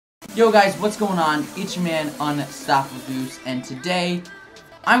Yo guys, what's going on? It's your man, Unstoppable Goose, and today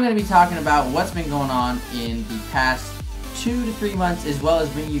I'm going to be talking about what's been going on in the past 2 to 3 months, as well as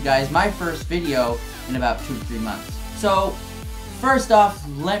bringing you guys my first video in about 2 to 3 months. So, first off,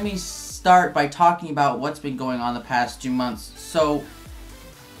 let me start by talking about what's been going on the past 2 months. So,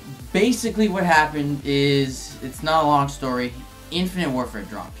 basically what happened is, it's not a long story, Infinite Warfare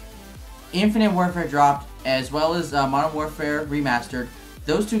dropped. Infinite Warfare dropped, as well as Modern Warfare Remastered.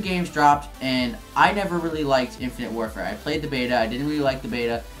 Those two games dropped, and I never really liked Infinite Warfare. I played the beta, I didn't really like the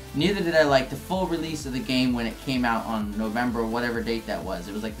beta. Neither did I like the full release of the game when it came out on November, whatever date that was.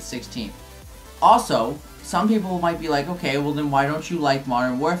 It was like the 16th. Also, some people might be like, okay, well then why don't you like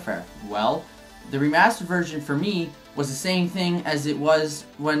Modern Warfare? Well, the remastered version for me was the same thing as it was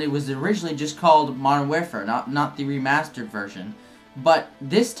when it was originally just called Modern Warfare, not the remastered version. But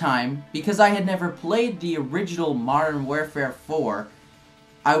this time, because I had never played the original Modern Warfare 4,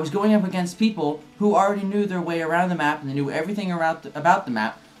 I was going up against people who already knew their way around the map and they knew everything about the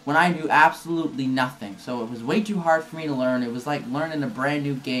map when I knew absolutely nothing. So it was way too hard for me to learn. It was like learning a brand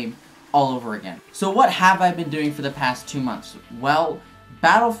new game all over again. So what have I been doing for the past 2 months? Well,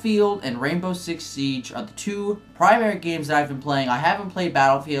 Battlefield and Rainbow Six Siege are the two primary games that I've been playing. I haven't played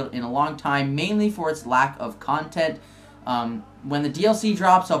Battlefield in a long time, mainly for its lack of content. When the DLC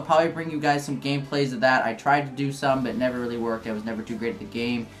drops, I'll probably bring you guys some gameplays of that. I tried to do some, but it never really worked. I was never too great at the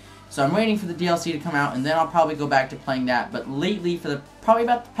game. So I'm waiting for the DLC to come out, and then I'll probably go back to playing that. But lately, for probably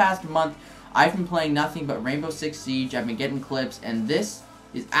about the past month, I've been playing nothing but Rainbow Six Siege. I've been getting clips, and this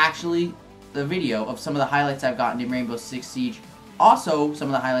is actually the video of some of the highlights I've gotten in Rainbow Six Siege. Also, some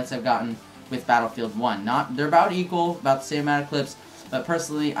of the highlights I've gotten with Battlefield 1. They're about equal, about the same amount of clips, but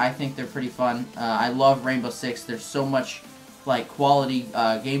personally, I think they're pretty fun. I love Rainbow Six. There's so much quality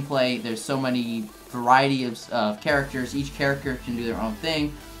gameplay. There's so many variety of characters. Each character can do their own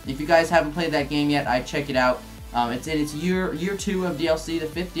thing. If you guys haven't played that game yet, I'd check it out. It's in its year 2 of DLC. The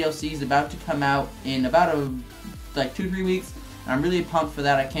 5th DLC is about to come out in about 2-3 weeks. And I'm really pumped for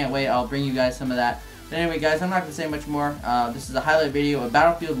that. I can't wait. I'll bring you guys some of that. But anyway, guys, I'm not going to say much more. This is a highlight video of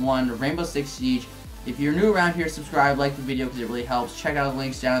Battlefield 1, Rainbow Six Siege. If you're new around here, subscribe, like the video because it really helps. Check out the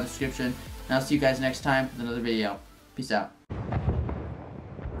links down in the description. And I'll see you guys next time with another video. Peace out.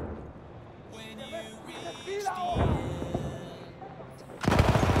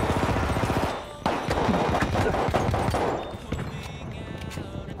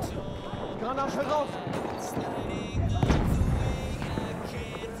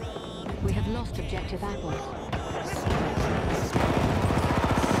 We have lost objective apples.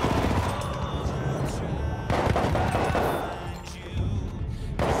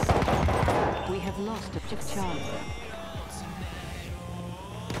 We have lost objective Charlie.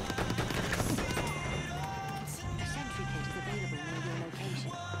 A sentry kit is available near your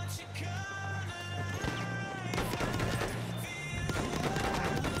location.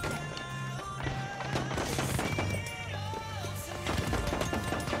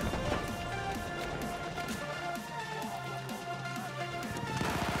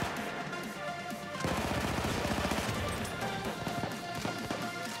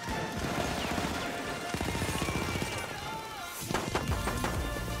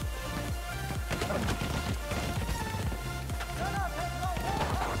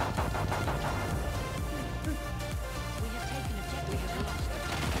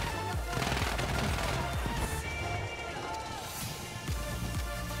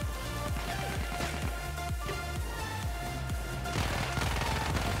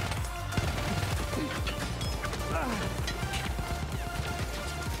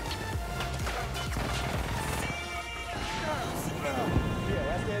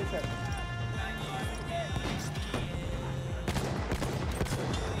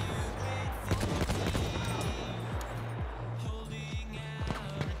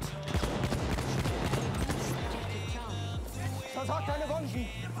 Versorgt deine Wunden! Kann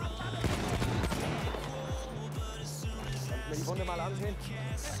ich mir die Wunde mal ansehen?